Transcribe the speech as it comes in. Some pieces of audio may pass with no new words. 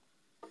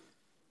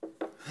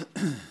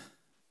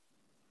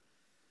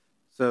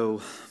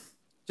So,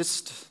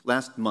 just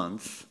last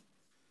month,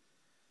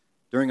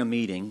 during a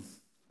meeting,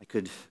 I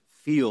could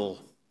feel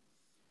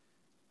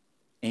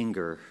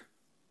anger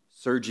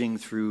surging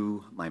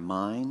through my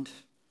mind,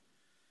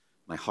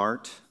 my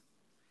heart,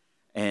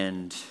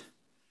 and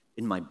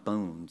in my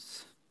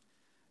bones.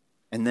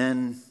 And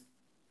then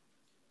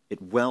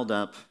it welled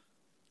up,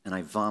 and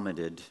I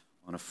vomited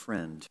on a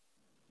friend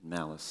in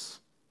malice.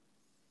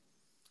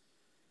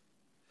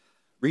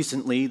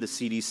 Recently, the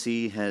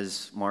CDC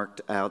has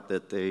marked out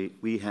that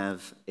we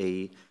have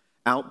an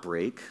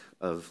outbreak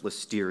of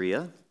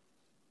listeria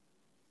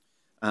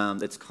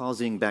that's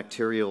causing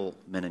bacterial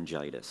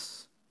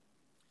meningitis.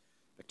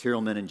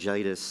 Bacterial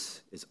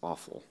meningitis is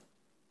awful.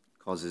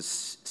 It causes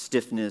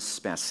stiffness,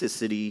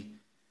 spasticity,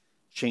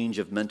 change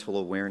of mental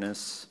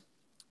awareness.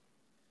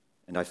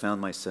 And I found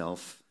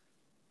myself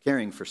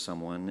caring for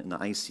someone in the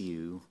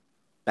ICU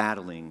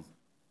battling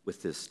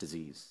with this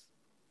disease.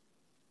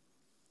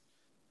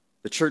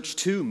 The Church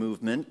Too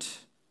movement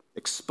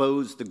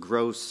exposed the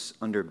gross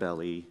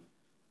underbelly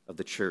of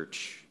the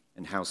church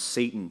and how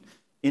Satan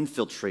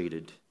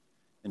infiltrated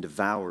and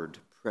devoured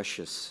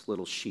precious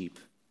little sheep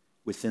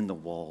within the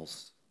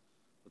walls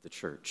of the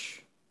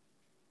church.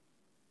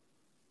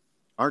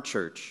 Our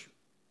church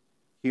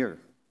here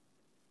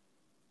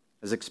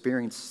has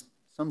experienced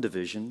some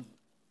division,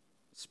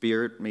 a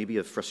spirit maybe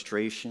of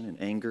frustration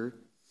and anger,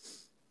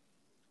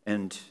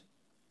 and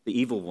the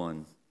evil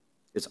one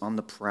is on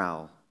the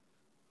prowl,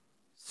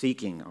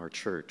 seeking our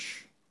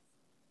church.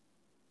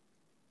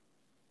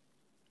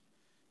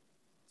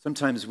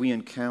 Sometimes we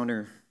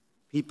encounter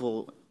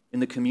people in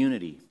the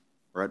community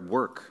or at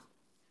work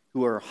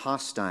who are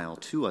hostile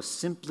to us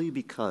simply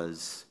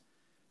because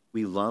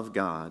we love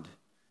God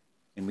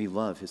and we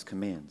love His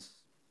commands.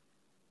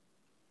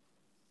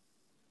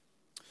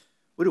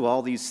 What do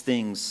all these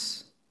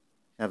things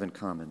have in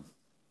common?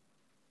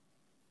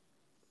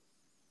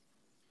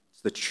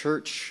 It's the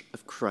Church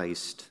of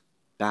Christ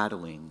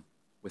battling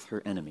with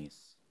her enemies.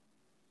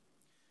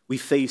 We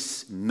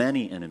face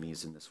many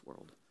enemies in this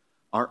world.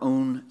 Our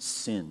own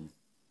sin,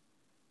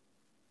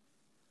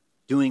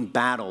 doing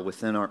battle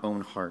within our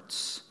own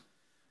hearts,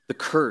 the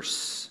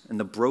curse and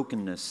the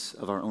brokenness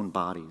of our own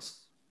bodies,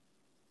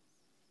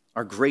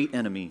 our great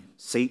enemy,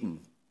 Satan,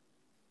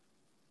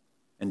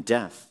 and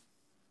death,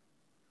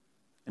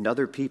 and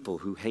other people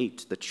who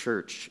hate the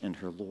church and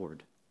her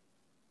Lord.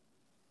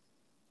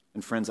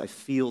 And friends, I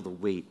feel the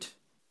weight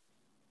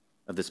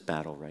of this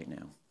battle right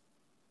now.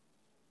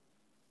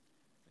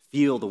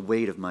 Feel the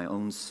weight of my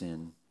own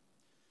sin,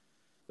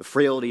 the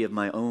frailty of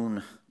my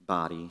own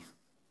body,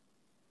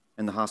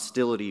 and the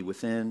hostility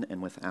within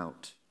and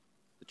without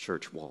the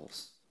church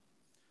walls.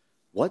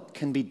 What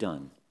can be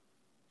done?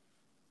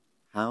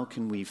 How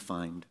can we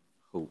find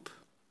hope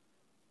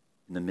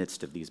in the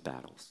midst of these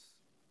battles?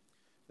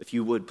 If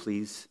you would,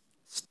 please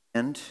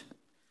stand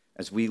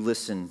as we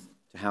listen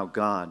to how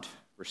God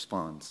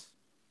responds.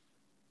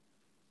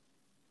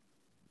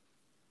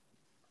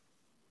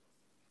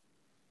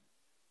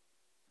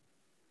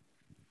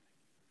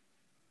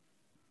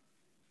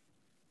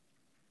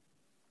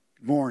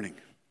 Good morning.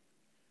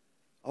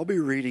 I'll be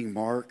reading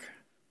Mark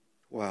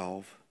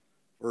 12,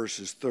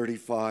 verses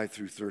 35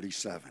 through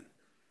 37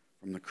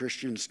 from the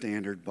Christian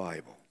Standard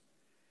Bible,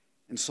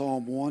 and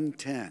Psalm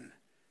 110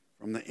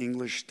 from the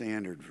English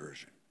Standard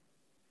Version.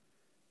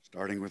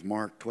 Starting with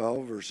Mark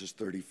 12, verses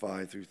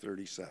 35 through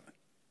 37.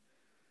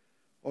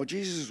 While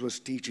Jesus was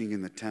teaching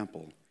in the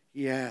temple,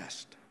 he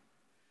asked,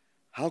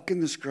 "How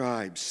can the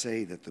scribes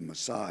say that the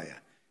Messiah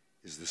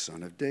is the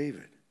son of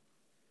David?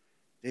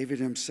 David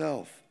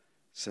himself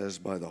says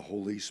by the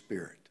Holy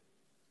Spirit,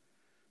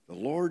 'The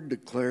Lord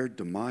declared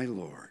to my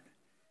Lord,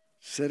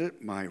 sit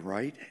at my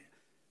right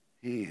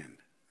hand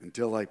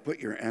until I put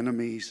your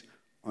enemies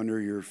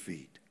under your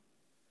feet.'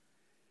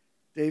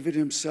 David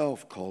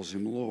himself calls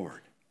him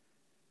Lord.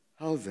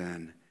 How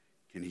then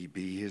can he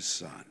be his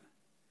son?"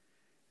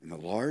 And the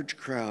large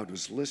crowd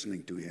was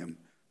listening to him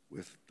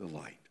with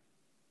delight.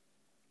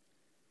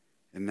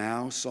 And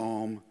now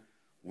Psalm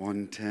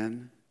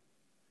 110.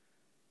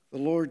 The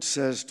Lord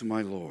says to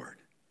my Lord,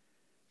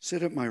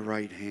 sit at my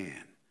right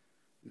hand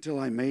until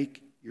I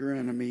make your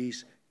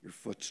enemies your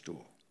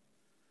footstool.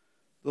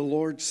 The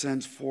Lord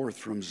sends forth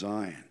from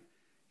Zion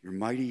your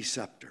mighty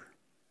scepter.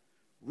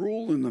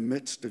 Rule in the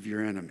midst of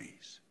your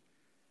enemies.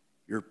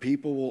 Your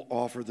people will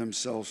offer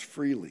themselves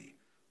freely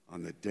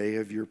on the day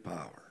of your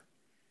power.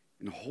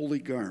 In holy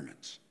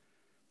garments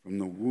from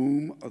the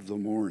womb of the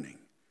morning,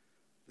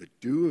 the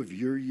dew of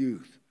your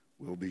youth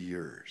will be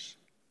yours.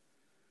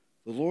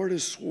 The Lord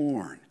has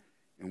sworn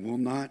and will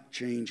not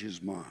change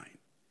his mind.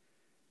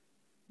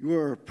 You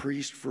are a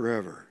priest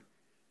forever,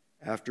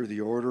 after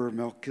the order of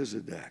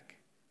Melchizedek.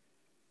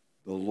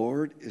 The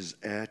Lord is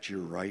at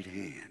your right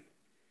hand.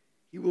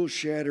 He will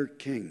shatter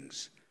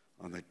kings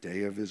on the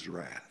day of his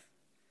wrath.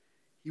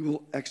 He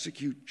will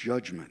execute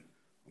judgment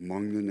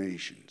among the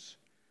nations,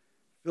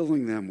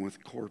 filling them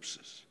with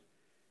corpses.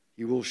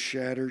 He will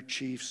shatter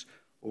chiefs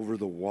over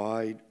the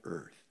wide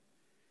earth.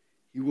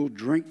 He will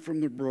drink from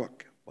the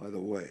brook by the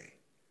way.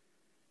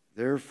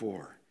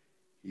 Therefore,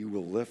 he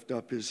will lift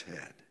up his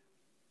head.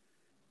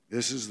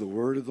 This is the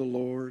word of the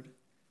Lord.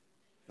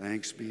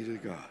 Thanks be to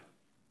God.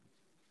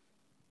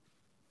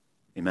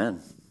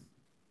 Amen.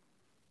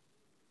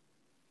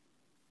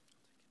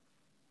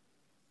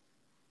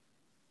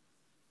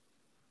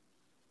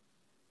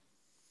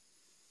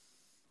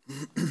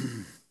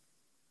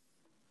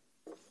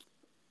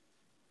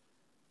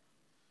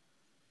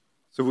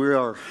 So we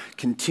are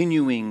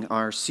continuing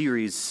our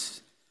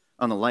series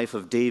on the life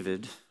of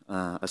David,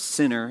 a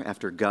sinner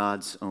after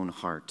God's own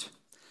heart.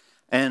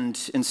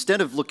 And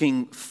instead of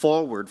looking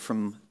forward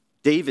from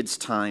David's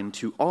time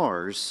to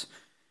ours,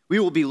 we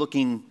will be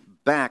looking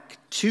back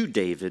to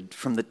David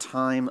from the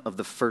time of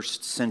the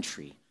first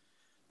century,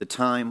 the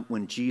time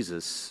when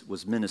Jesus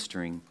was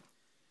ministering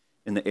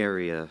in the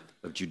area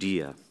of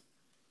Judea.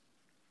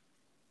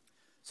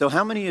 So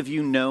how many of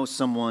you know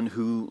someone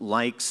who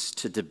likes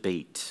to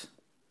debate?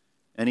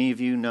 Any of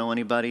you know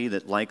anybody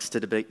that likes to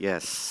debate?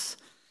 Yes.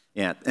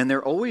 Yeah, and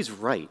they're always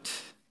right.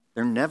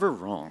 They're never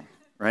wrong,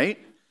 right?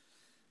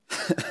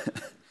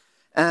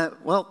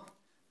 Well,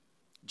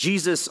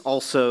 Jesus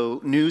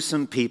also knew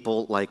some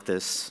people like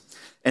this.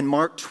 And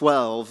Mark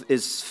 12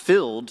 is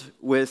filled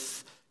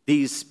with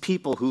these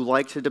people who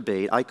like to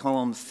debate. I call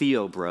them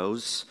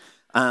theobros.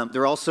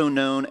 They're also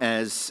known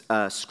as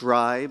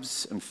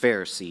scribes and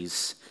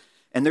Pharisees.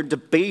 And they're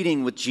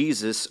debating with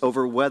Jesus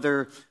over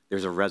whether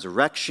there's a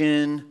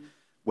resurrection,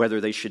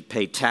 whether they should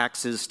pay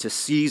taxes to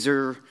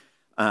Caesar,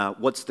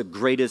 what's the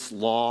greatest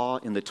law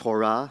in the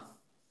Torah.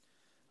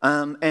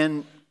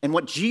 And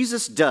what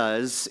Jesus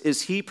does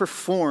is he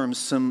performs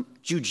some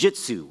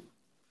jujitsu,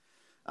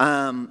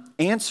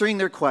 answering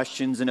their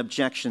questions and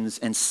objections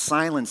and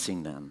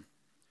silencing them.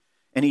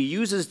 And he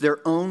uses their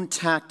own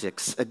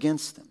tactics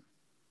against them.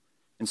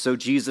 And so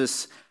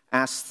Jesus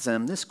asks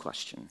them this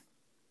question: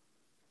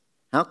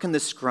 how can the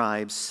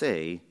scribes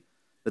say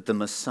that the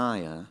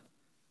Messiah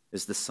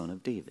is the son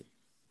of David?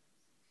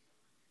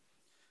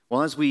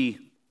 Well, as we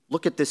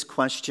look at this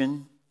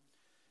question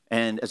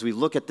and as we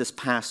look at this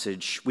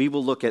passage, we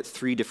will look at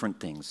three different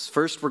things.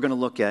 First, we're going to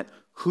look at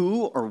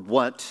who or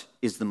what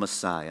is the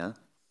Messiah.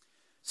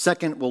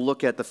 Second, we'll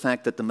look at the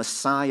fact that the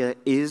Messiah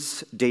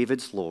is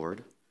David's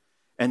Lord.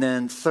 And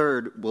then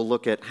third, we'll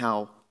look at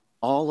how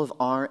all of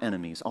our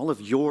enemies, all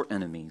of your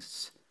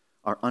enemies,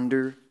 are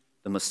under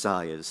the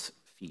Messiah's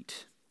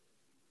feet.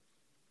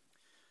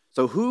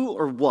 So who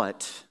or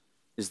what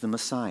is the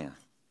Messiah?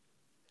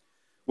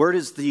 Where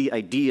does the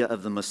idea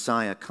of the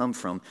Messiah come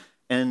from,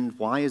 and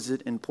why is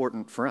it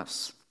important for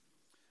us?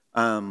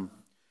 You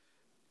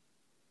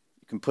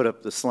can put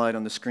up the slide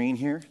on the screen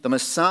here. The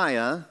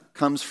Messiah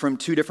comes from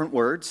two different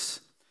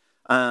words.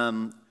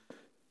 Mashiach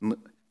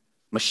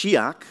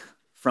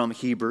from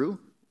Hebrew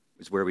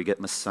is where we get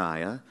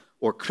Messiah,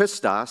 or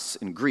Christos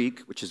in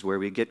Greek, which is where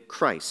we get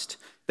Christ.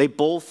 They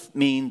both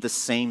mean the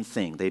same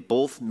thing. They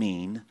both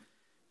mean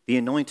the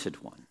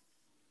anointed one.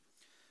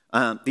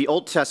 The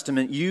Old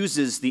Testament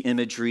uses the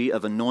imagery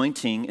of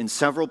anointing in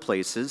several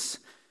places.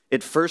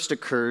 It first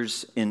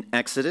occurs in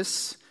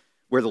Exodus,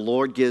 where the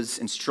Lord gives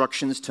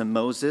instructions to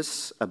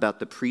Moses about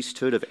the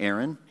priesthood of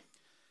Aaron.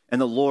 And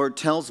the Lord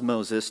tells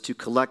Moses to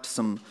collect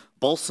some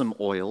balsam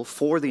oil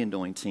for the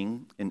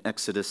anointing in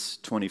Exodus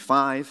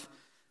 25.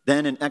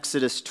 Then in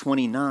Exodus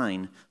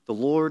 29, the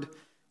Lord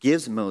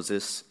gives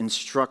Moses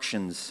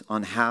instructions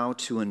on how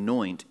to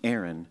anoint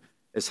Aaron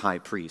as high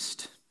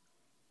priest.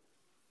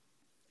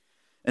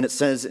 And it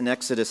says in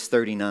Exodus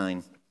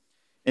 39,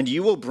 "And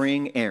you will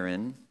bring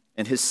Aaron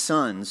and his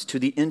sons to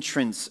the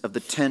entrance of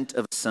the tent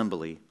of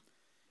assembly,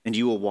 and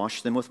you will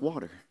wash them with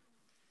water.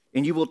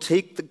 And you will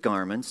take the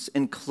garments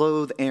and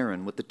clothe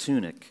Aaron with the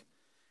tunic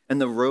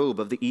and the robe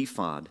of the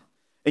ephod,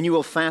 and you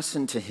will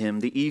fasten to him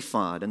the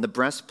ephod and the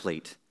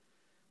breastplate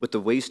with the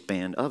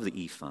waistband of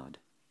the ephod.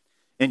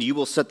 And you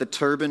will set the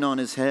turban on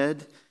his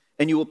head,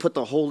 and you will put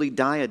the holy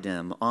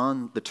diadem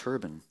on the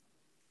turban.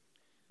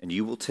 And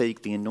you will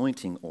take the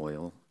anointing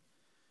oil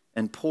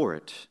and pour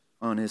it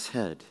on his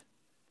head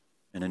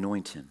and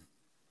anoint him."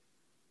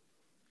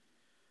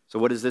 So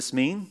what does this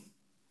mean?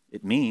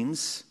 It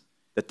means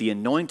that the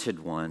anointed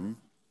one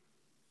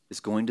is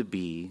going to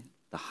be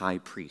the high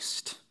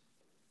priest.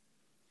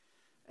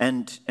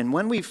 And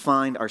when we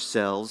find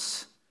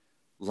ourselves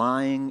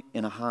lying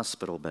in a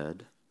hospital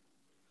bed,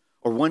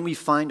 or when we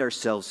find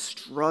ourselves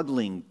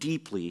struggling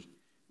deeply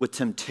with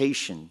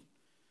temptation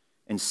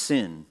and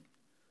sin,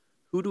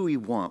 who do we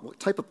want? What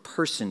type of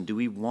person do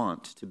we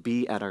want to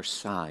be at our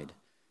side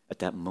at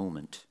that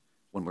moment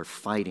when we're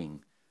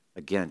fighting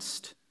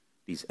against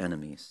these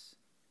enemies?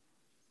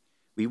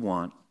 We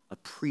want a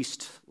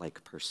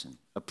priest-like person,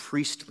 a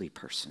priestly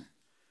person,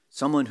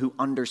 someone who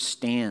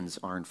understands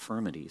our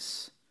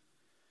infirmities,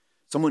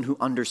 someone who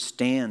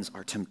understands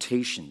our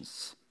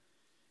temptations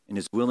and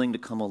is willing to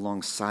come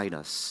alongside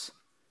us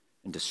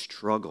and to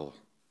struggle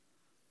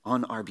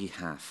on our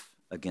behalf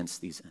against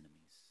these enemies.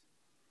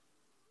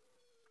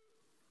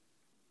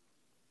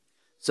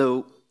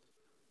 So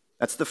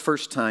That's the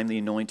first time the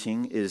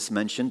anointing is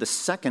mentioned. The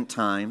second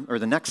time, or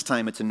the next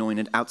time it's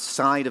anointed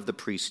outside of the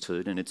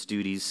priesthood and its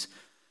duties,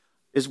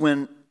 is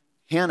when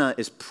Hannah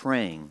is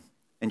praying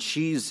and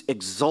she's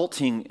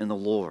exulting in the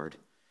Lord.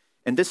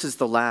 And this is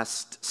the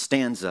last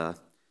stanza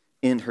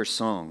in her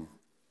song.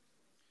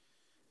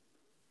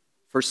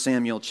 1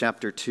 Samuel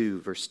chapter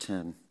 2, verse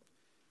 10.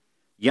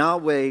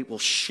 Yahweh will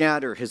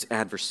shatter his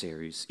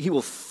adversaries. He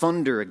will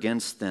thunder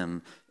against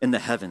them in the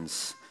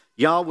heavens.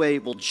 Yahweh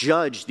will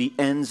judge the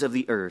ends of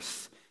the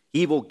earth.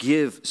 He will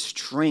give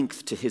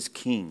strength to his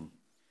king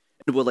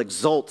and will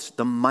exalt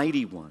the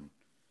mighty one,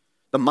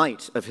 the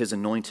might of his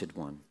anointed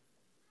one.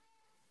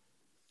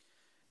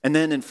 And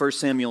then in 1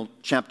 Samuel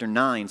chapter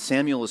 9,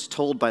 Samuel is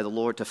told by the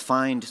Lord to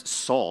find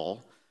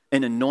Saul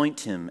and anoint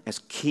him as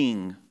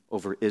king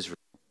over Israel.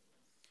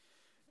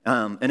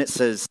 And it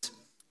says,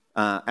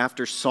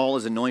 after Saul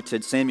is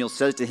anointed, Samuel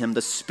says to him,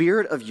 the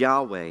Spirit of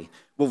Yahweh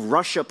will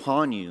rush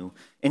upon you,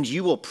 and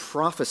you will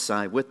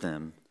prophesy with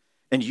them,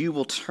 and you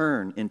will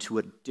turn into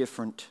a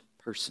different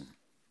person.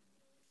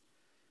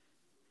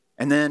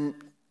 And then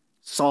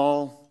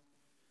Saul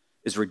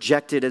is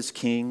rejected as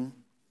king,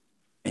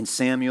 and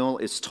Samuel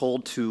is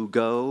told to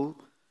go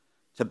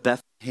to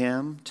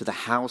Bethlehem, to the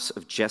house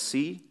of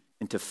Jesse,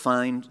 and to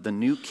find the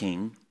new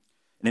king.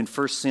 And in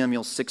 1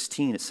 Samuel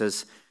 16, it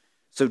says,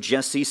 so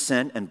Jesse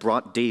sent and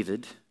brought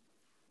David.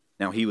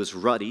 Now he was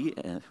ruddy,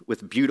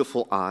 with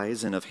beautiful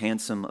eyes and of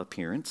handsome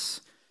appearance.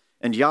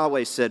 And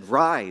Yahweh said,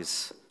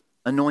 rise,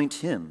 anoint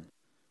him,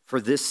 for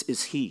this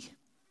is he.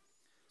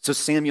 So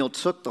Samuel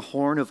took the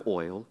horn of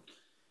oil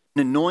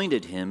and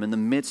anointed him in the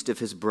midst of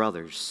his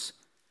brothers.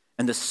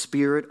 And the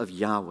Spirit of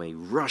Yahweh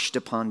rushed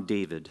upon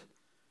David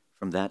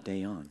from that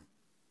day on.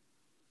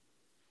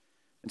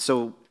 And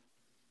so,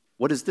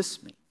 what does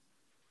this mean?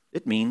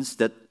 It means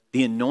that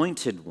the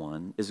anointed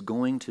one is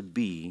going to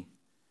be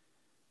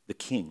the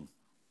king.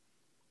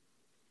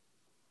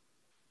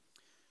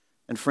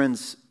 And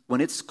friends, when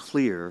it's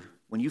clear,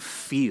 when you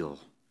feel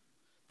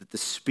that the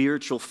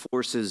spiritual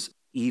forces of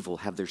evil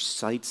have their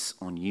sights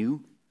on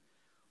you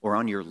or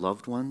on your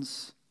loved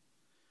ones,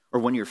 or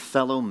when your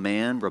fellow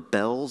man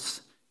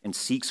rebels and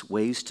seeks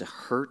ways to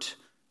hurt,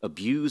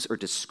 abuse, or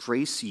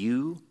disgrace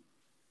you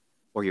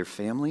or your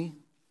family,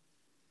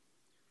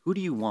 who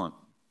do you want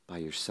by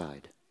your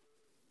side?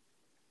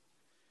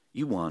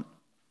 You want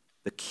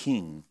the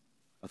King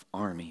of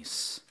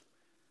armies,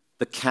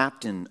 the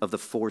captain of the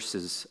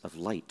forces of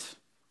light,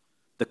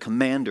 the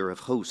commander of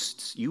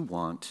hosts. You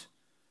want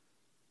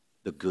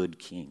the good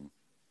king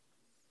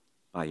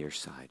by your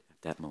side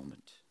at that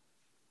moment.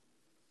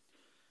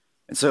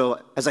 And so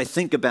as I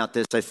think about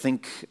this, I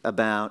think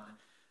about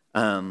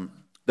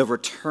the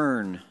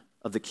return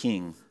of the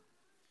king.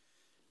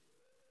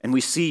 And we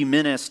see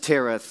Minas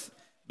Tirith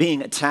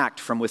being attacked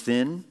from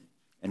within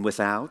and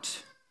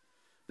without.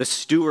 The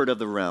steward of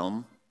the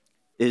realm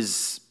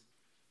is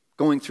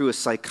going through a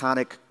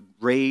psychotic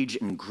rage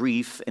and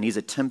grief, and he's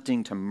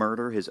attempting to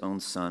murder his own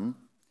son.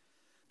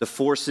 The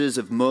forces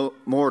of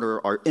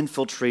Mordor are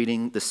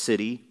infiltrating the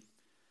city,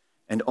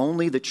 and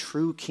only the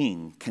true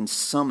king can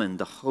summon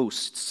the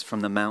hosts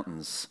from the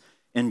mountains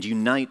and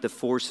unite the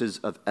forces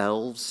of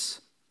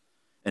elves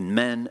and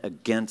men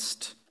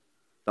against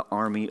the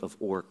army of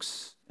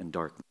orcs and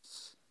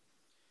darkness.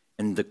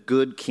 And the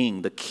good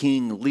king, the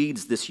king,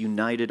 leads this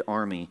united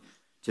army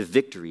to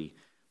victory,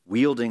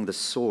 wielding the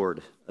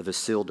sword of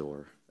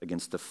Isildur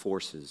against the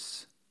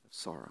forces of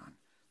Sauron.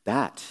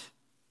 That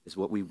is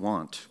what we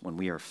want when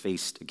we are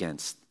faced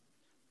against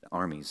the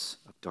armies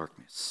of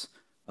darkness,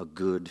 a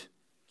good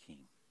king.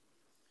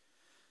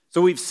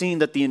 So we've seen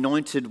that the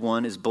anointed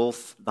one is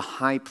both the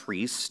high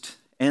priest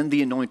and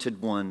the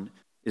anointed one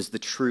is the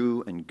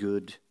true and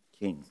good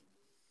king.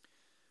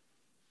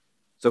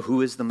 So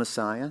who is the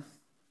Messiah?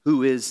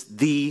 Who is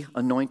the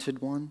anointed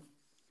one?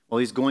 Well,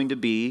 he's going to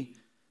be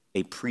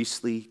a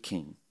priestly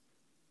king.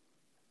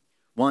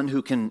 One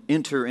who can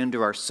enter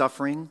into our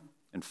suffering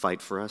and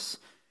fight for us,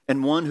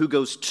 and one who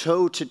goes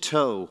toe to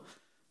toe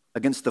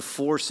against the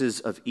forces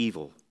of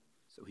evil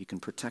so he can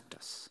protect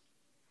us.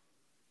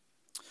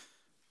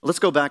 Let's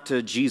go back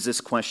to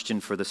Jesus' question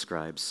for the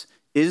scribes.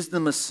 Is the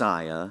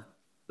Messiah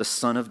the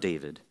son of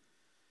David?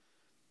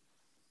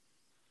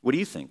 What do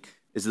you think?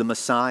 Is the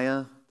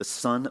Messiah the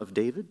son of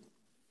David?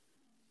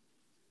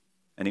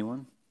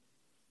 Anyone?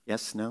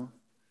 Yes, no?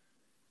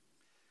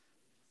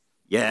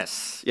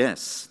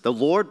 Yes. The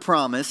Lord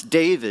promised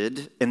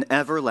David an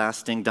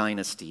everlasting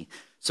dynasty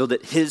so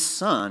that his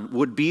son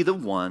would be the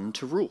one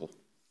to rule.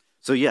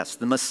 So yes,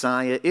 the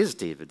Messiah is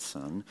David's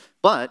son,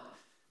 but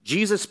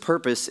Jesus'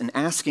 purpose in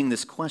asking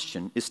this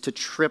question is to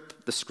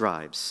trip the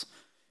scribes,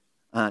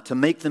 to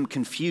make them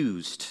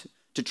confused,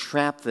 to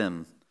trap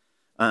them.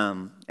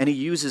 And he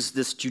uses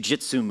this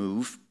jujitsu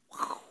move,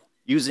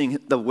 using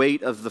the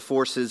weight of the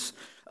forces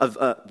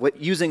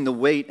using the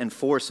weight and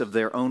force of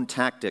their own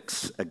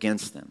tactics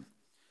against them.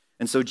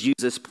 And so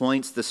Jesus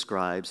points the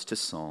scribes to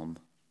Psalm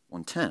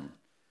 110,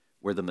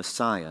 where the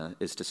Messiah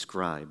is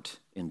described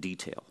in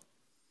detail.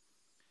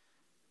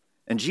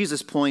 And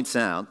Jesus points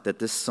out that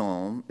this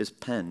psalm is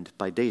penned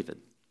by David.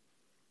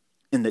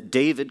 in that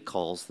David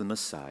calls the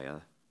Messiah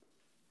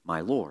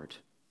my Lord.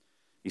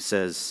 He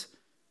says,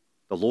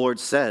 the Lord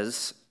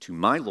says to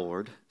my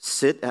Lord,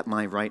 sit at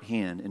my right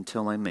hand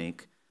until I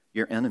make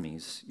your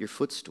enemies your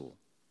footstool.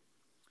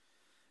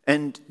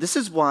 And this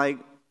is why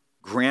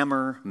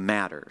grammar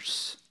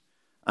matters.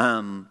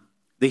 The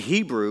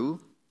Hebrew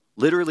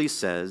literally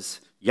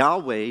says,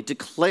 Yahweh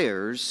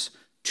declares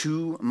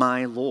to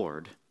my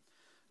Lord.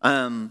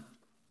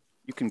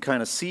 You can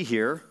kind of see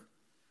here,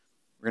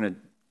 we're going to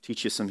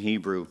teach you some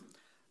Hebrew.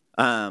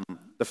 The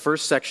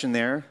first section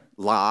there,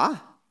 la,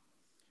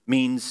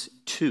 means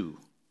to.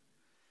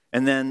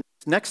 And then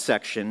next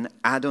section,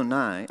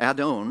 Adonai,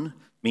 Adon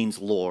means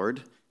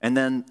Lord. And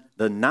then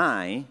the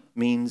nai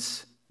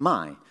means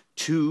my,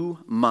 to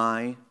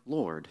my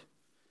Lord.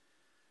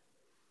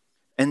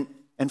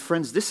 And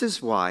friends, this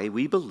is why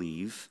we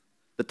believe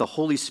that the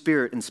Holy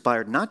Spirit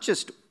inspired not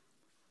just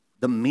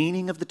the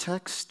meaning of the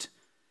text,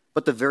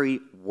 but the very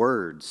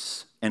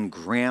words and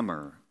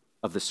grammar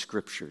of the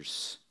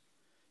scriptures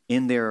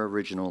in their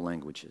original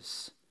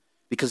languages.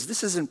 Because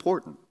this is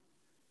important.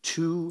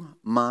 To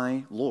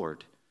my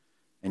Lord.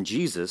 And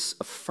Jesus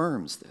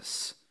affirms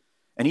this.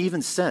 And he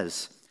even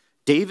says,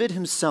 David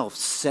himself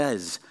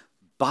says,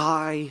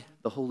 by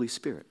the Holy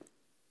Spirit.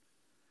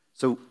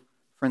 So,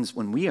 friends,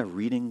 when we are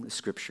reading the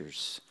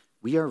scriptures,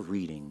 we are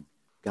reading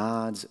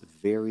God's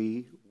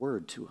very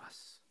word to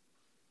us.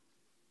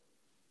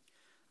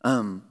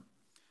 And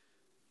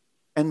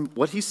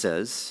what he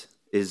says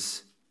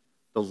is,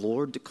 the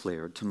Lord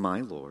declared to my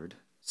Lord,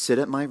 sit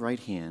at my right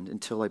hand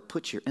until I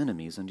put your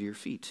enemies under your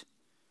feet.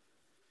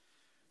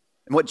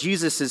 And what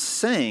Jesus is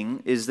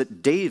saying is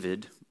that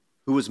David,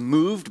 who was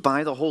moved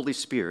by the Holy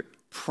Spirit,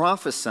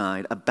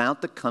 prophesied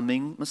about the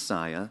coming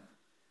Messiah,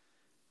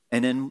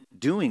 and in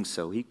doing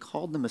so, he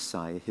called the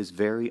Messiah his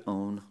very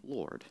own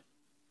Lord.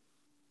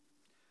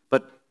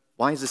 But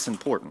why is this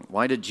important?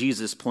 Why did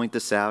Jesus point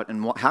this out,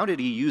 and how did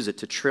he use it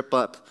to trip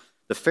up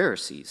the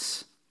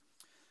Pharisees?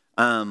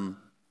 Well,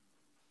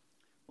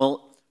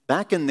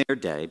 back in their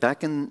day,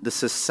 back in the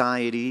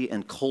society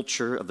and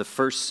culture of the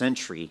first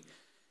century,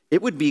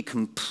 it would be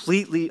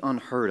completely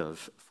unheard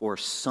of for a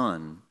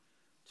father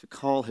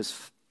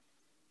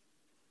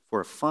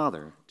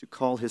to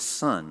call his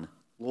son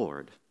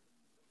Lord.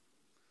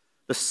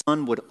 The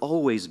son would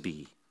always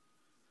be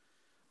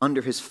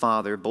under his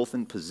father, both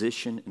in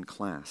position and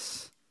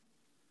class.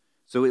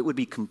 So it would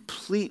be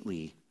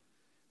completely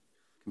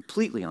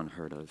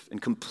unheard of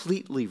and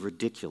completely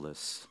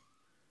ridiculous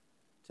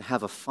to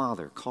have a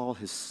father call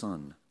his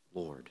son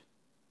Lord.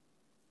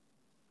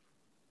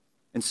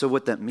 And so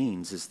what that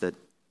means is that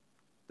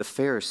the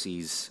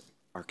Pharisees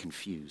are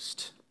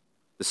confused.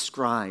 The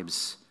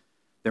scribes,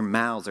 their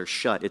mouths are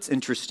shut. It's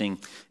interesting,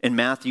 in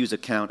Matthew's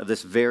account of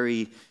this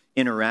very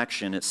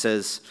interaction, it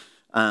says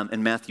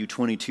in Matthew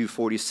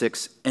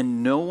 22:46,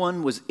 and no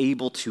one was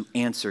able to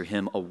answer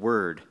him a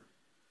word,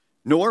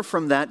 nor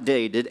from that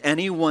day did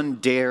anyone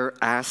dare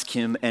ask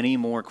him any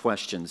more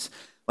questions.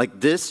 Like,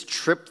 this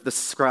tripped the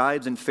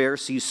scribes and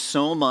Pharisees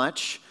so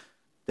much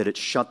that it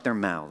shut their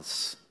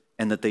mouths,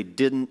 and that they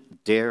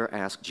didn't dare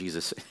ask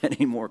Jesus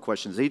any more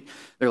questions.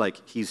 They're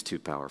like, he's too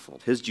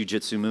powerful. His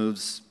jujitsu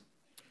moves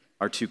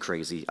are too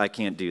crazy. I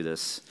can't do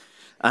this.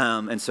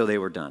 And so they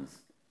were done.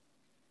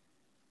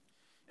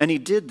 And he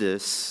did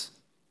this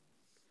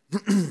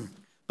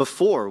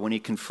before, when he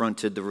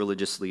confronted the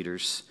religious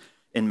leaders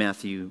in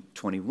Matthew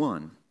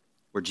 21,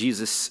 where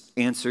Jesus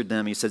answered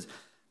them. He says,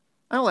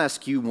 I will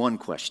ask you one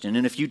question,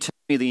 and if you tell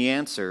me the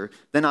answer,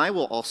 then I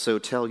will also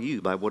tell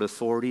you by what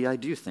authority I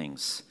do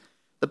things.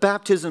 The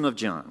baptism of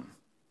John,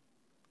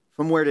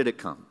 from where did it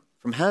come?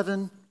 From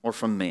heaven or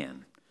from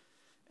man?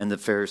 And the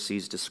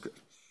Pharisees describe,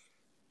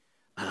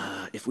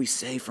 if we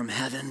say from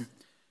heaven,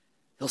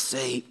 he'll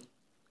say,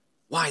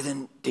 why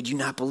then did you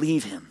not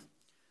believe him?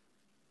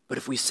 But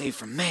if we say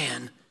from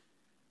man,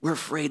 we're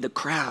afraid the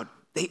crowd,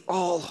 they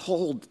all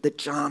hold that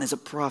John is a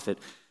prophet.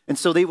 And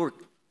so they were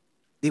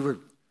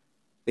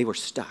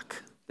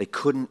stuck. They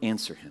couldn't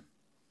answer him.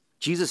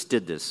 Jesus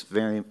did this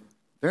very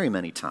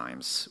many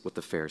times with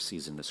the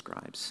Pharisees and the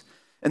scribes.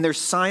 And their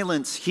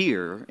silence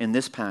here in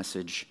this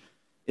passage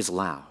is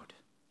loud.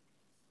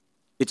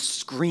 It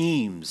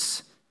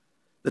screams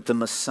that the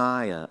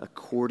Messiah,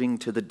 according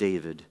to the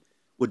David,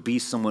 would be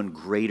someone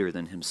greater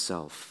than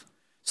himself,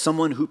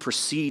 someone who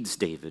precedes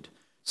David,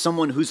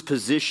 someone whose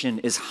position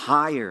is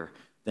higher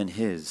than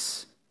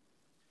his.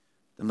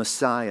 The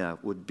Messiah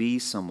would be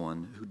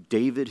someone who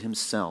David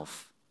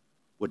himself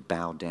would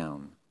bow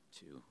down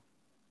to.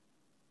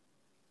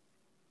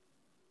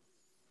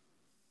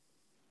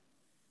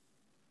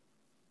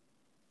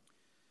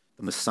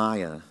 The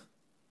Messiah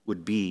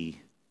would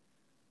be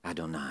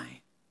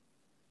Adonai,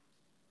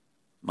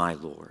 my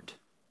Lord,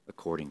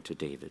 according to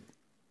David.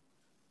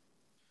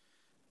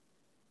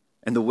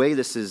 And the way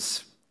this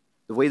is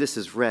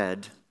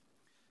read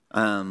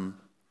out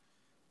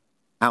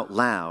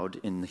loud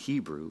in the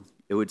Hebrew,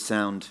 it would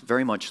sound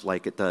very much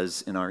like it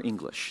does in our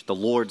English. The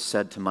Lord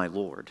said to my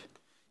Lord.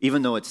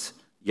 Even though it's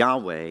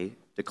Yahweh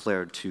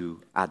declared to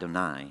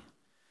Adonai,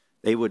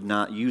 they would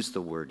not use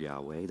the word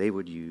Yahweh. They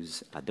would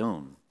use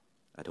Adon,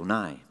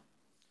 Adonai.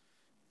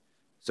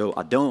 So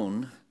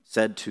Adon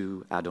said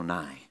to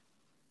Adonai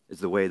is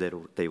the way that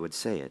they would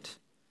say it.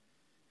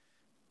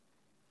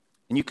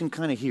 And you can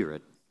kind of hear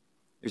it.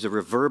 There's a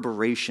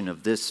reverberation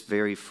of this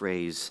very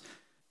phrase.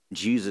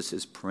 Jesus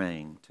is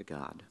praying to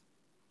God.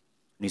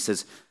 And he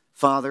says,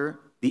 Father,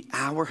 the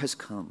hour has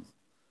come.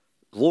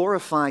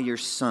 Glorify your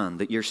Son,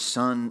 that your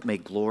Son may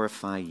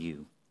glorify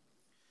you.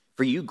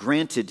 For you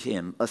granted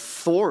him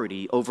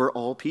authority over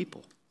all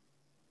people.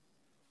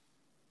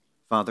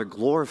 Father,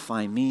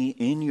 glorify me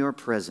in your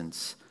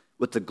presence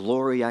with the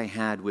glory I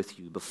had with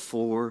you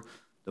before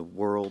the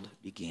world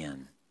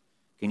began.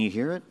 Can you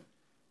hear it?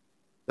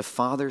 The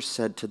Father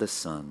said to the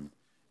Son,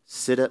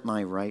 sit at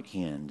my right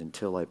hand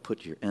until I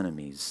put your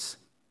enemies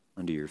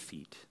under your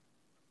feet.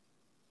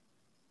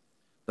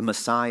 The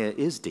Messiah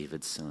is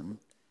David's son,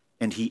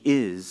 and he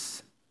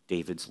is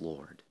David's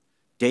Lord.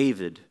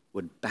 David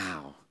would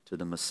bow to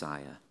the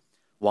Messiah.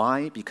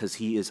 Why? Because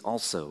he is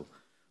also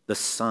the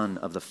Son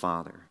of the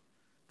Father,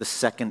 the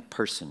second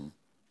person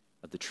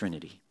of the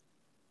Trinity.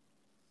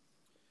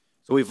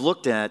 So we've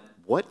looked at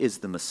what is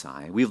the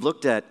Messiah. We've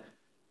looked at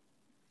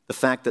the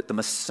fact that the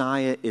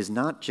Messiah is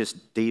not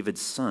just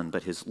David's son,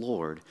 but his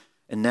Lord.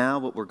 And now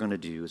what we're going to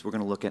do is we're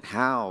going to look at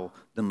how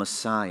the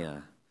Messiah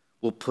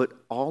will put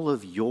all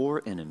of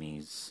your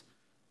enemies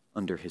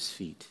under his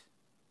feet.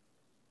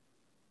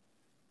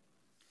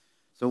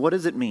 So what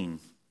does it mean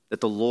that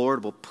the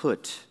Lord will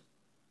put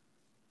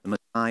the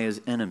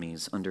Messiah's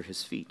enemies under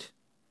his feet?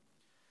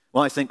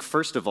 Well, I think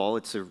first of all,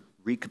 it's a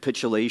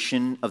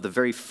recapitulation of the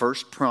very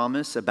first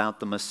promise about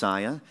the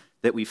Messiah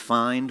that we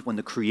find when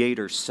the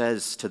Creator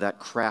says to that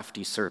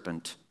crafty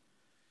serpent,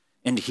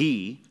 and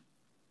he,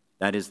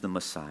 that is the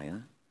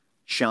Messiah,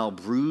 shall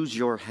bruise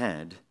your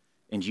head,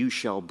 and you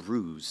shall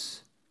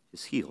bruise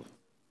his heel.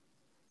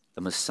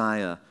 The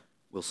Messiah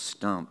will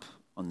stomp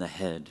on the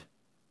head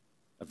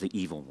of the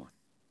evil one.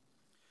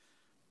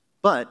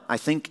 But I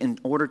think in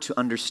order to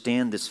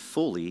understand this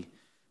fully,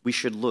 we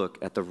should look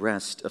at the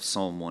rest of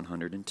Psalm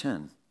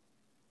 110,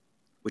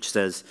 which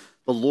says,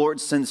 the Lord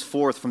sends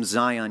forth from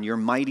Zion your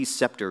mighty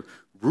scepter.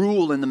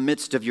 Rule in the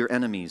midst of your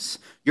enemies.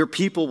 Your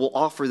people will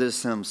offer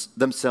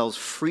themselves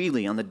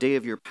freely on the day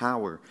of your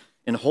power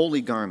in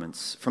holy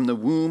garments. From the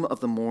womb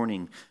of the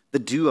morning, the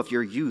dew of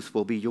your youth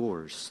will be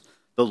yours.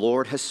 The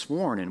Lord has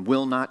sworn and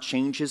will not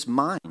change his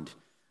mind.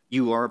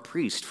 You are a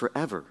priest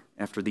forever,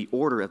 after the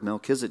order of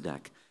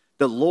Melchizedek.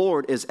 The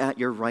Lord is at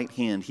your right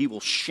hand. He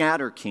will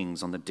shatter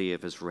kings on the day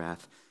of his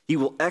wrath. He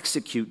will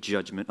execute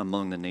judgment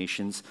among the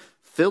nations,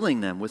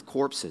 filling them with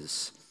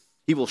corpses.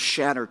 He will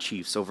shatter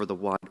chiefs over the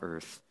wide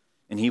earth,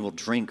 and he will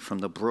drink from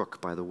the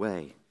brook by the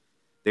way.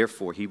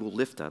 Therefore, he will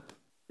lift up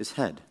his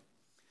head.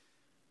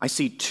 I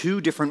see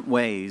two different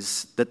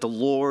ways that the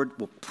Lord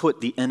will put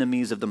the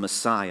enemies of the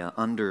Messiah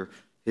under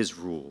his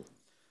rule.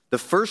 The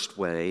first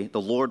way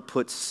the Lord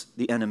puts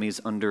the enemies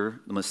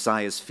under the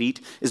Messiah's feet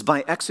is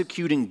by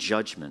executing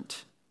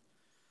judgment.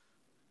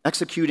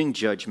 Executing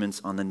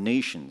judgments on the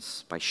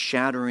nations by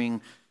shattering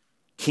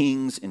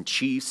kings and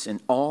chiefs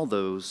and all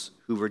those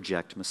who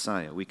reject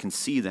Messiah. We can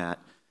see that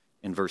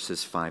in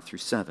verses 5 through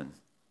 7.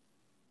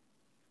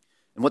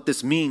 And what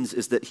this means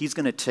is that he's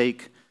going to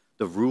take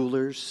the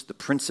rulers, the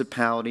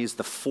principalities,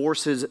 the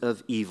forces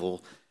of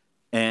evil,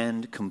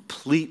 and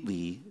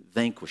completely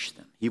vanquish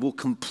them. He will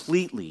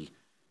completely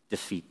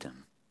defeat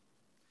them.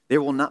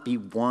 There will not be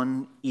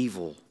one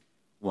evil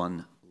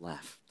one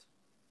left.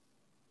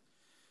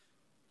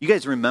 You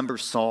guys remember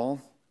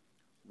Saul?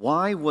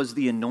 Why was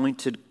the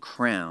anointed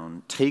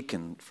crown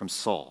taken from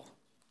Saul?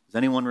 Does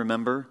anyone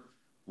remember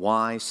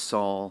why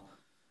Saul?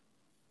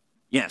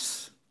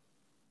 Yes.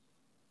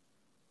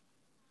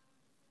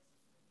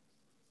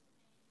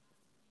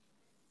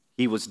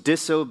 He was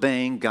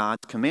disobeying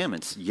God's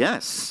commandments.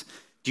 Yes.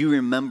 Do you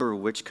remember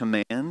which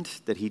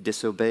command that he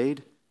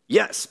disobeyed?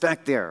 Yes,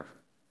 back there.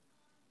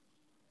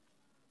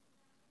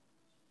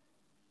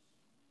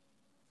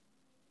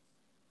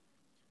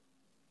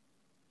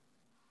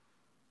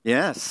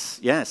 Yes.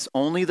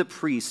 Only the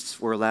priests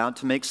were allowed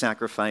to make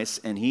sacrifice,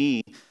 and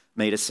he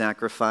made a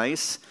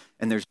sacrifice.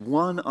 And there's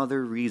one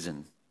other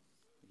reason.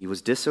 He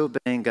was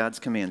disobeying God's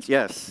commands.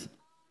 Yes.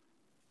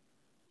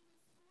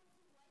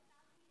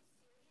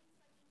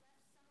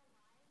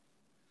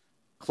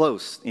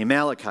 Close, the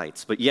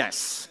Amalekites, but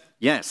yes.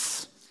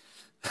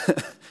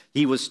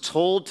 He was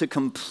told to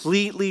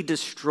completely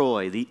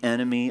destroy the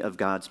enemy of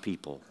God's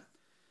people.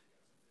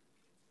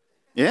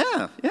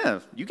 Yeah.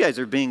 You guys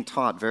are being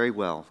taught very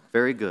well.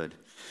 Very good.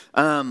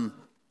 It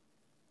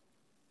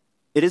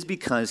is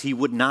because he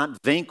would not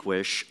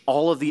vanquish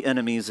all of the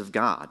enemies of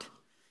God.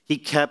 He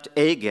kept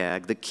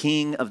Agag, the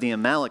king of the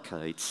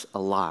Amalekites,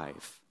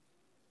 alive.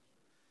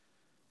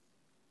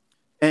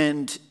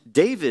 And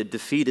David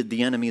defeated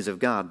the enemies of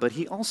God, but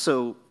he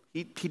also,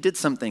 he did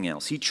something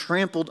else. He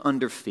trampled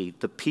under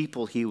feet the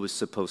people he was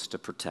supposed to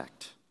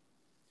protect.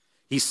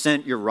 He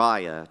sent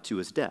Uriah to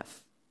his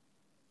death.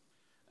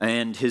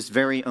 And his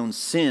very own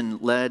sin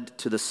led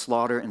to the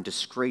slaughter and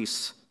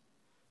disgrace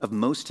of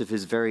most of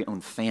his very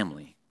own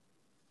family.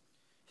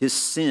 His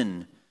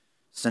sin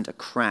sent a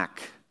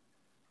crack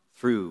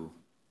through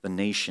the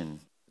nation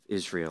of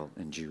Israel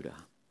and Judah.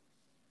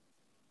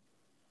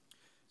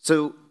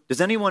 So, does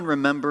anyone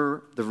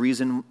remember the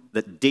reason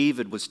that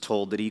David was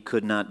told that he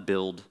could not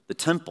build the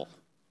temple?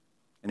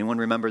 Anyone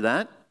remember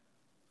that?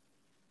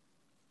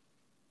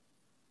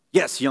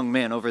 Yes, young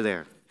man over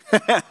there.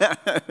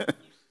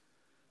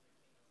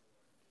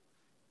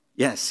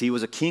 Yes, he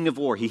was a king of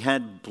war. He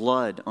had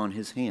blood on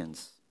his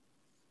hands.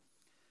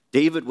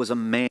 David was a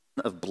man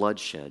of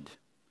bloodshed.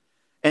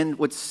 And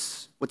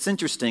what's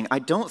interesting, I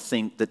don't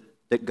think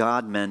that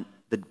God meant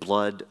the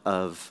blood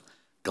of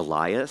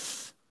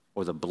Goliath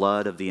or the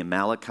blood of the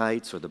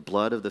Amalekites or the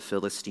blood of the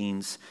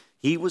Philistines.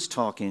 He was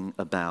talking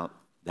about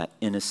that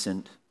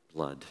innocent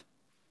blood.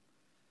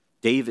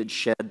 David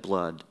shed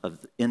blood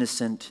of the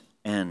innocent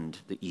and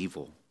the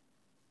evil.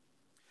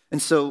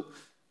 And so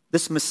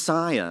this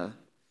Messiah,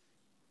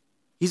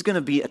 he's going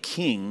to be a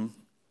king,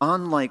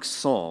 unlike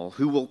Saul,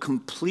 who will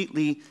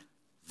completely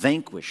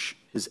vanquish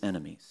his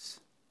enemies.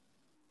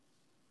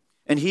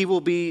 And he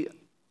will be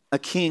a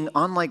king,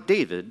 unlike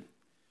David,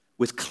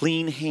 with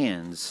clean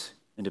hands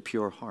and a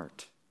pure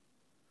heart.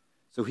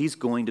 So he's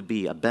going to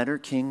be a better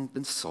king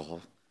than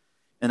Saul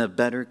and a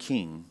better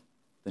king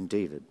than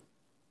David.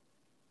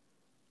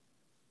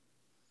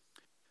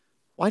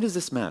 Why does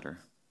this matter?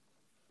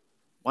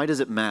 Why does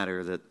it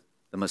matter that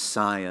the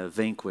Messiah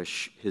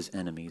vanquish his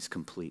enemies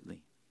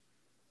completely?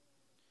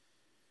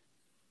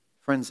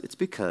 Friends, it's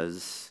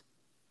because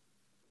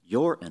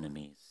your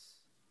enemies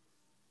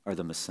are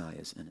the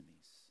Messiah's enemies.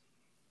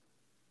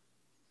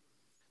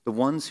 The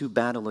ones who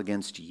battle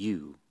against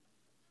you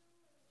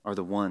are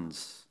the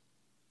ones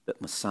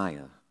that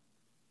Messiah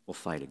will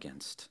fight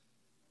against.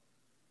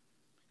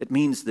 It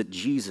means that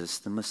Jesus,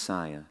 the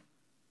Messiah,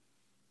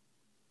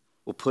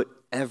 will put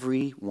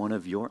every one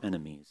of your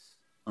enemies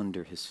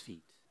under his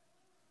feet.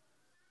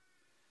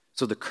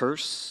 So the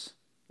curse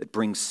that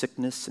brings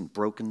sickness and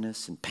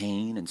brokenness and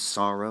pain and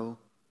sorrow,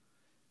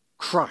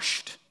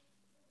 crushed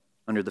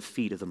under the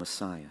feet of the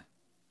Messiah.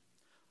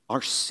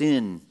 Our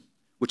sin,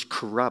 which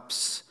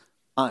corrupts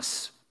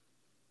us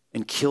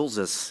and kills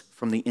us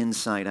from the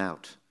inside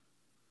out,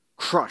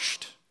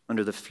 crushed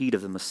under the feet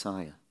of the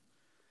Messiah.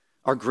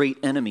 Our great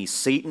enemy,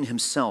 Satan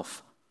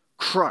himself,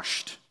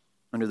 crushed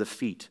under the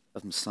feet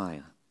of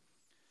Messiah.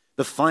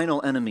 The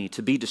final enemy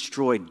to be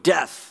destroyed,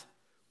 death,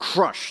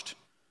 crushed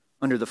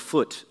under the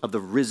foot of the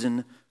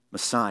risen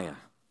Messiah.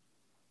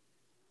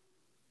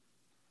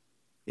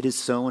 It is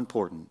so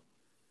important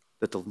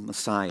that the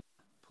Messiah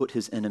put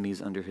his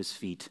enemies under his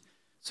feet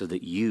so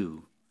that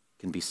you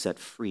can be set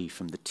free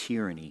from the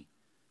tyranny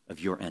of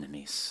your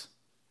enemies.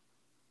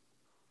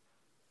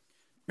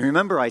 And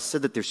remember, I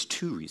said that there's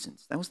two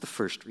reasons. That was the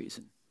first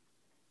reason.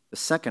 The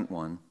second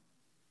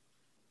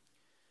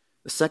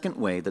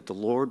way that the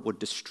Lord would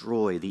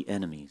destroy the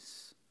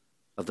enemies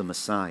of the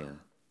Messiah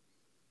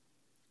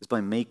is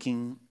by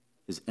making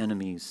his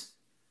enemies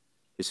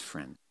his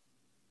friend.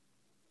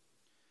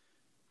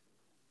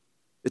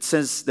 It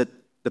says that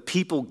the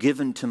people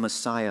given to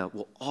Messiah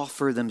will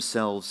offer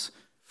themselves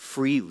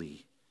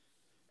freely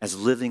as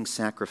living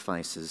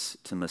sacrifices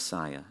to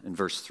Messiah. In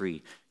verse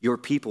 3, your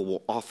people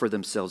will offer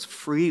themselves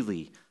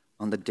freely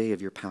on the day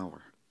of your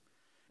power.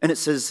 And it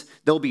says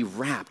they'll be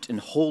wrapped in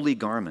holy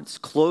garments,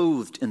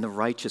 clothed in the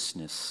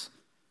righteousness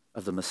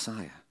of the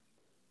Messiah.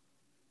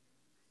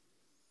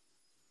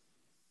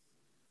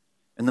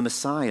 And the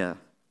Messiah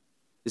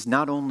is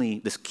not only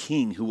this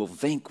king who will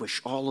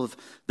vanquish all of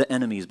the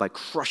enemies by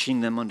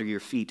crushing them under your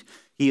feet,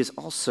 he is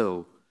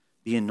also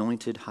the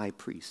anointed high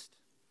priest.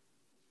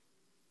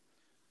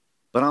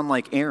 But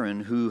unlike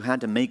Aaron, who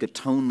had to make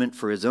atonement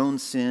for his own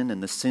sin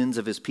and the sins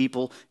of his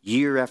people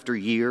year after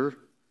year,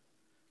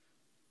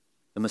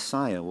 the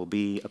Messiah will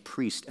be a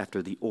priest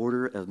after the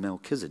order of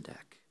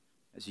Melchizedek,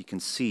 as you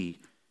can see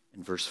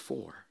in verse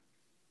 4.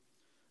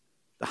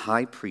 The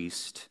high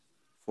priest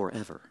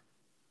forever,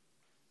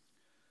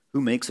 who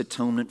makes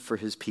atonement for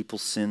his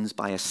people's sins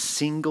by a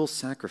single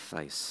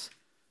sacrifice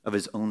of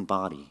his own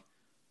body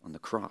on the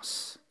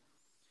cross.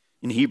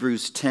 In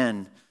Hebrews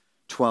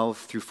 10:12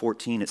 through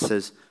 14, it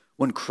says,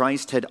 when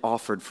Christ had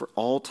offered for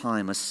all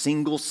time a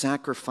single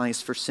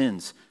sacrifice for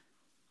sins,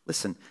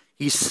 listen,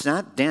 he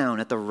sat down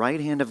at the right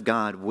hand of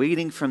God,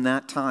 waiting from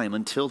that time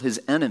until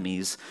his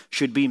enemies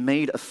should be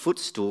made a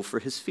footstool for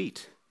his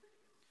feet.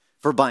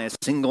 For by a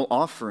single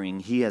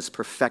offering he has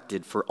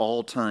perfected for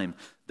all time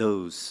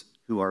those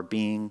who are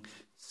being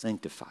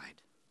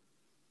sanctified.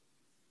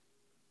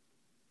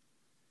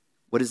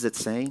 What is it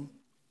saying?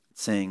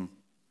 It's saying,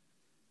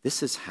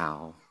 this is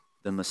how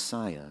the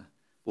Messiah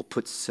will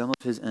put some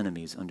of his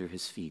enemies under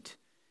his feet.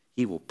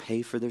 He will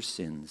pay for their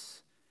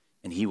sins,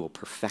 and he will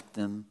perfect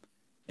them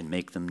and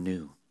make them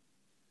new.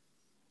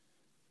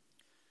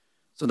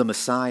 So the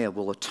Messiah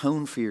will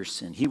atone for your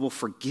sin. He will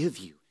forgive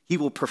you. He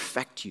will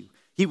perfect you.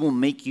 He will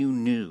make you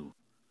new.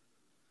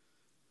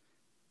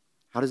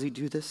 How does he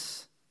do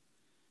this?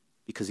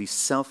 Because he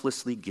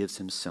selflessly gives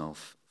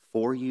himself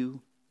for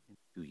you and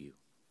to you.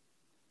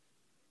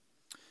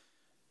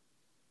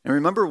 And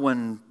remember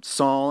when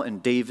Saul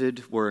and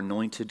David were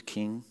anointed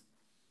king?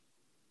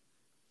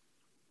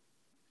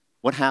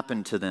 What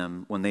happened to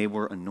them when they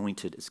were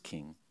anointed as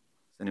king?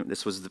 And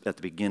this was at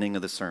the beginning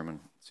of the sermon,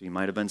 so you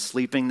might have been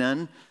sleeping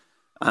then.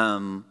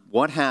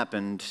 What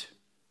happened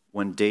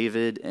when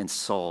David and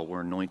Saul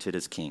were anointed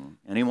as king?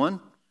 Anyone?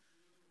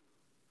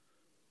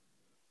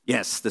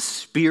 Yes, the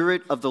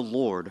Spirit of the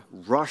Lord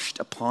rushed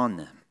upon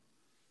them.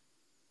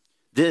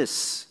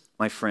 This,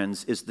 my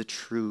friends, is the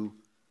true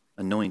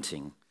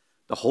anointing.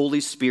 The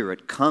Holy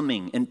Spirit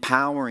coming,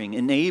 empowering,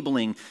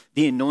 enabling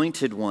the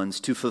anointed ones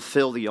to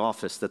fulfill the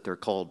office that they're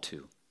called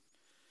to.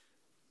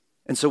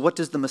 And so what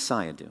does the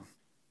Messiah do?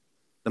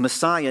 The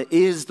Messiah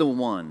is the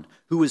one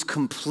who is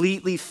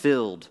completely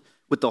filled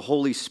with the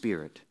Holy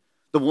Spirit,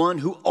 the one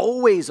who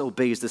always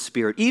obeys the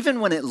Spirit,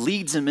 even when it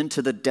leads him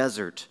into the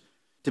desert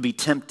to be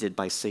tempted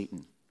by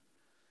Satan.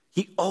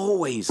 He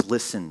always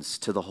listens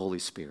to the Holy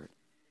Spirit.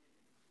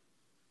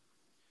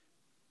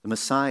 The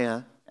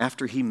Messiah,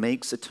 after he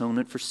makes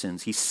atonement for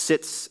sins, he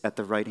sits at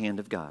the right hand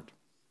of God.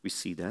 We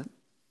see that.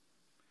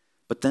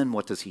 But then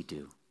what does he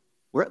do?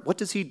 What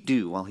does he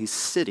do while he's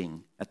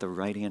sitting at the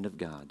right hand of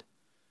God?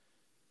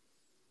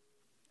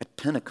 At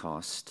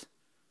Pentecost,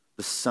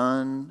 the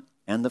Son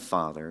and the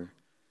Father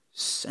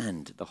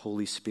send the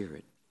Holy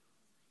Spirit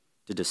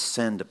to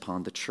descend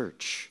upon the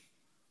church.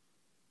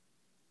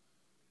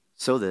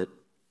 So that,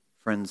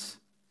 friends,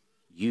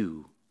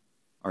 you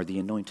are the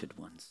anointed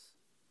ones.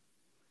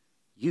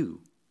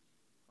 You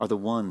are the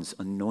ones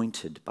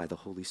anointed by the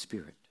Holy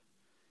Spirit.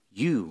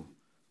 You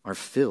are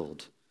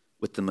filled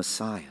with the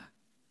Messiah.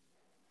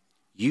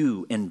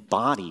 You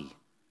embody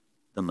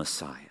the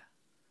Messiah.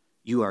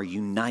 You are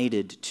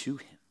united to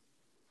him.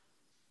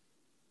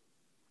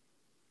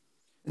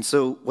 And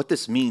so what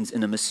this means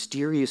in a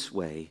mysterious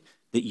way,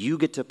 that you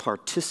get to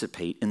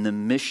participate in the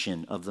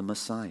mission of the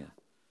Messiah.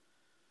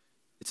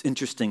 It's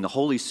interesting, the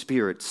Holy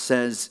Spirit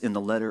says in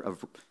the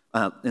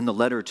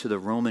letter to the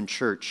Roman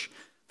church,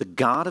 the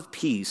God of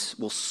peace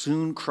will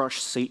soon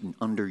crush Satan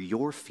under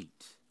your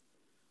feet.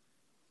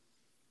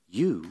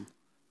 You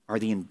are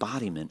the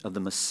embodiment of the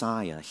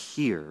Messiah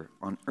here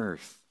on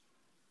earth.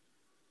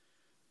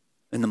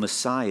 And the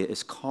Messiah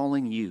is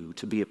calling you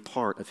to be a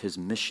part of his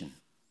mission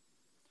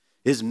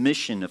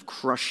of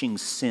crushing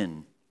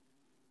sin.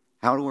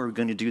 How are we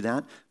going to do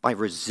that? By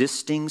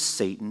resisting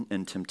Satan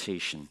and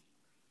temptation.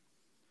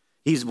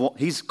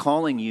 He's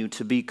calling you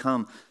to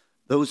become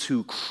those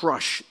who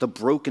crush the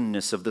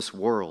brokenness of this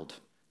world.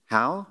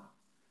 How?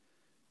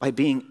 By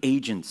being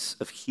agents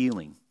of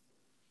healing,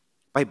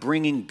 by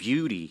bringing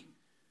beauty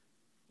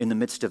in the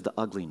midst of the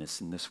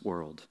ugliness in this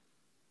world,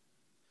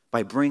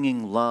 by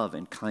bringing love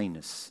and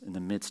kindness in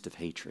the midst of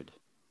hatred.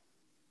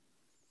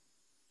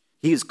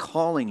 He is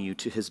calling you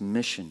to his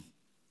mission,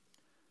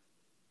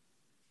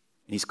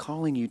 and he's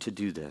calling you to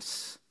do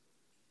this.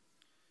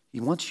 He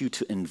wants you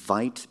to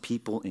invite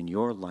people in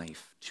your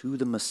life to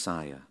the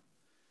Messiah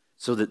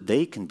so that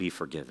they can be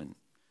forgiven,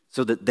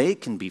 so that they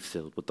can be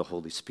filled with the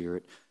Holy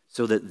Spirit,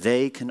 so that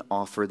they can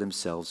offer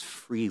themselves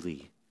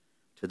freely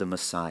to the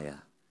Messiah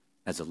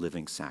as a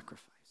living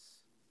sacrifice.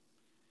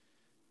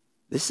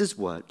 This is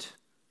what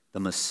the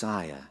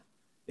Messiah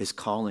is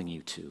calling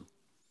you to.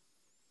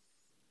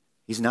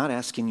 He's not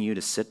asking you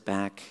to sit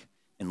back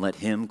and let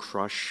him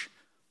crush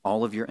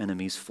all of your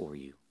enemies for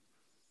you.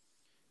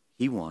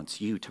 He wants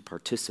you to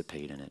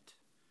participate in it.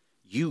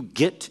 You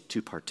get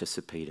to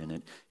participate in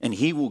it, and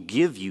he will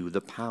give you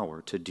the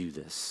power to do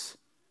this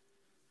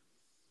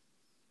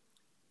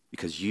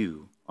because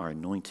you are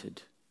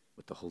anointed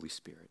with the Holy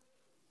Spirit.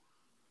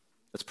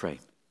 Let's pray.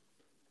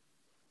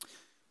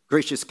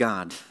 Gracious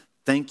God,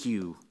 thank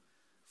you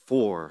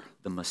for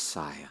the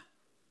Messiah,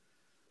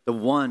 the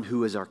one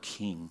who is our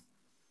King,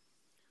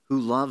 who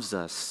loves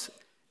us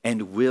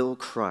and will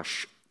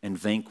crush and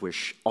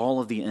vanquish all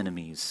of the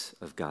enemies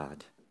of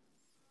God.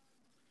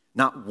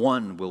 Not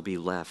one will be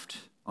left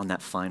on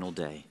that final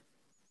day.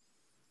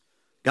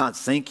 God,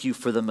 thank you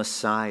for the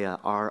Messiah,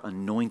 our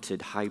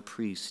anointed high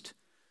priest,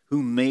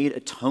 who made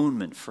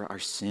atonement for our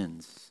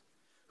sins,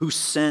 who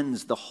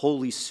sends the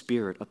Holy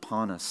Spirit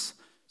upon us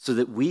so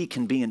that we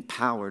can be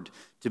empowered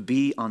to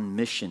be on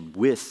mission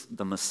with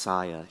the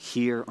Messiah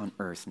here on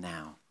earth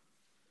now.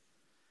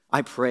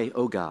 I pray,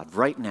 oh God,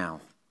 right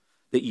now,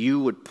 that you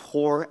would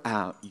pour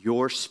out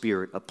your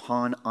Spirit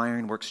upon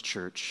Ironworks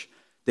Church,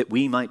 that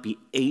we might be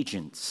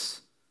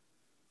agents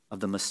of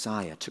the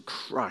Messiah to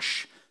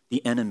crush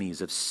the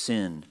enemies of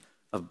sin,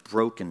 of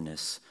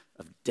brokenness,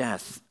 of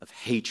death, of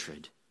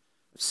hatred,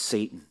 of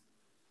Satan.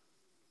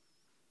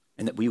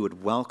 And that we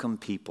would welcome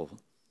people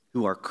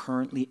who are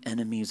currently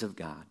enemies of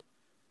God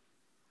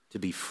to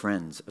be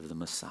friends of the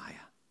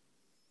Messiah.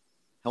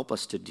 Help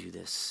us to do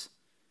this.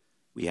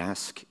 We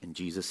ask in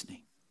Jesus'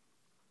 name.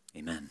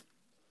 Amen.